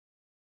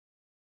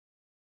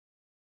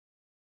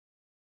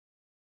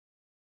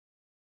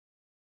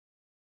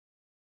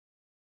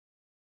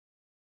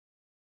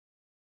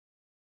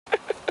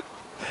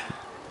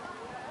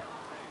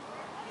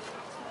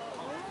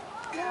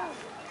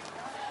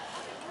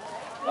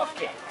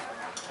Okay.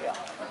 Yeah.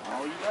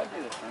 All you gotta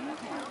do is turn this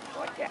down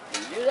like that.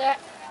 Can you do that?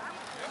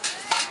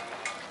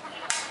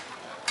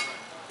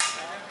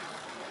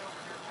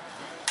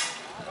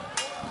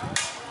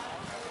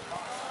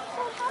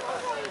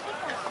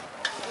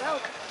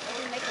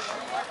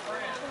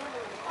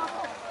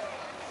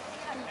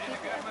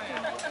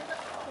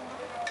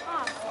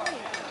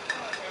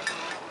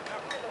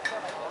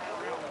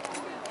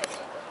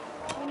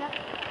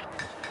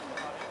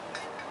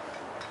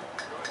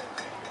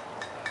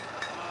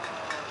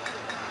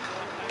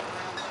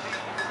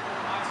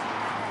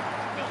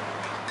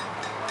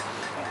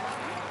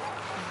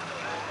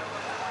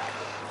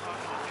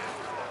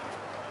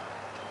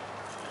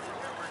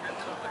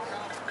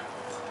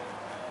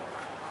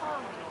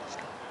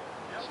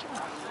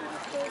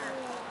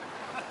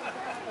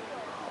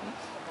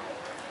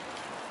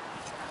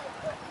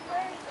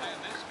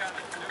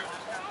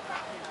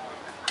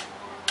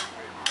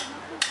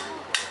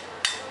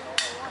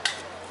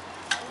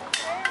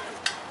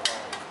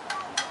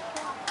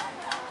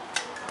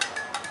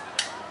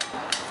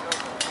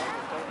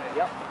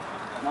 Yep.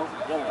 No,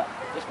 the other way.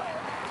 This way.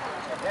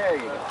 There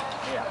you go.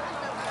 Yeah.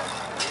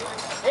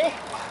 Hey,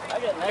 I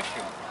got an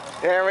extra one.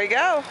 There we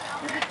go.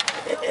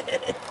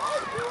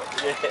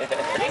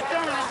 Keep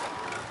turning.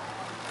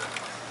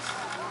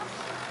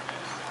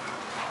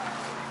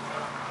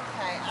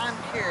 Okay, I'm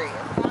curious.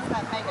 How's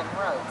that making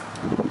rope?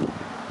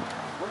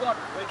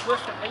 We're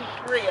twisting these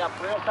three up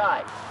real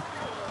tight.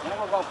 Then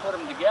we're going to put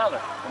them together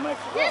to make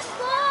the rope. This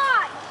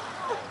boy!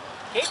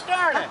 Keep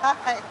turning.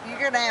 You're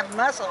going to have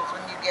muscles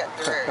when you get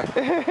through.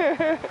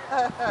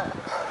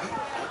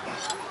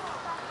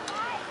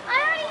 I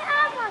already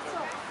have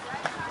muscles.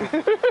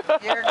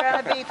 You're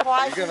going to be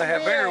twice You're going to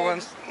have bigger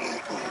ones.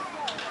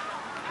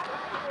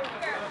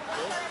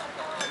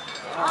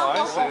 Oh, I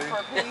see.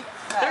 For Pete's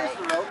There's sake.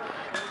 the rope.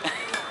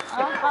 I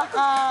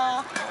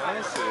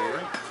see.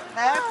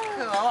 That's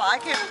cool. I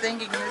kept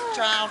thinking this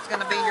child's going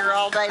to be here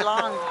all day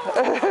long.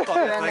 I thought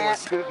that thing was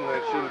scooting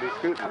that shouldn't be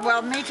scooting.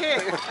 Well, me too.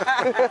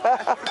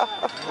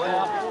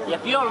 Well,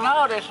 if you'll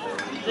notice,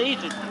 these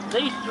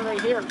three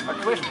here are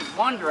twisted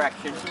one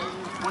direction.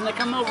 When they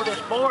come over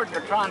this board,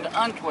 they're trying to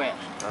untwist.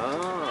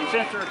 Oh. And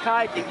since they're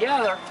tied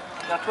together,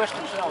 they'll twist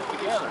themselves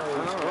together.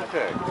 Oh,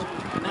 okay.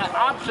 And that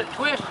opposite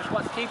twist is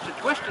what keeps the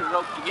twisted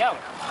rope together.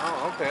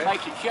 Oh, okay.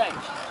 Makes it shake.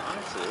 I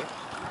see.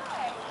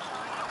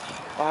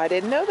 Well, I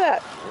didn't know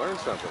that. Learn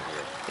something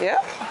here.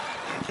 Yep.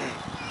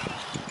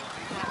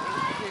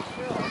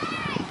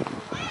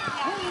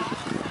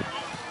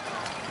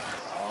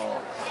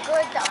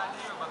 Good dog.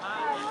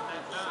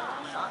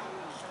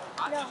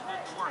 No.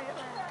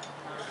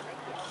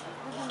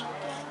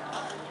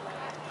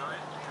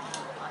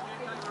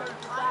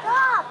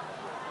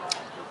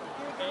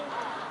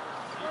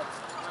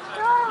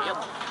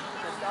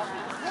 Stop!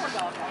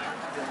 Stop!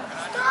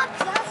 Stop!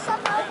 That's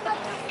something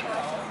like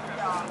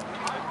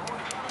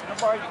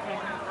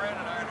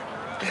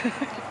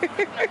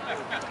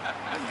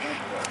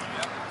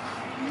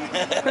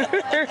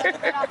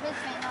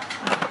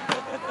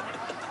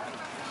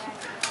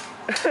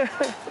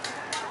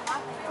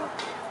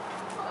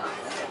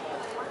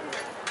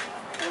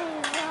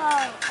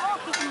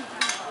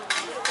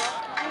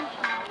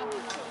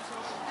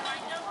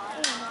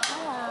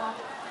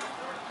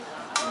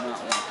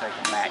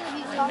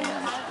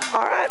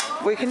All right,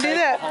 we can do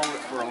that. Hold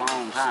it for a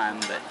long time,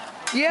 but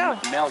Yeah.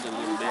 melt it a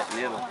little bit and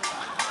it'll take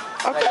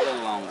a Okay.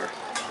 little longer.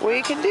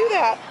 We can do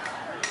that.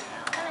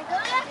 Can I go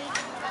yet?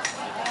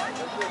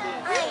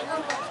 I ain't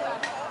going to.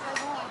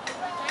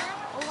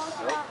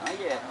 Not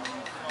yet. I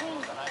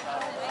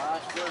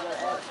still got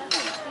to add some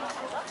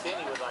more.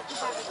 Kenny would like to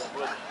try some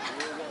wood.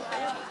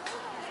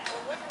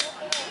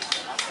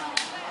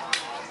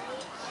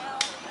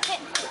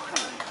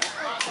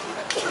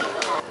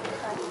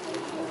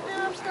 No,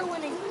 I'm still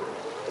winning.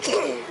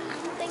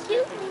 Thank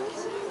you.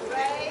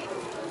 Ray,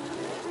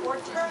 or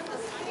turn the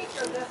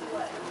speaker this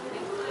way.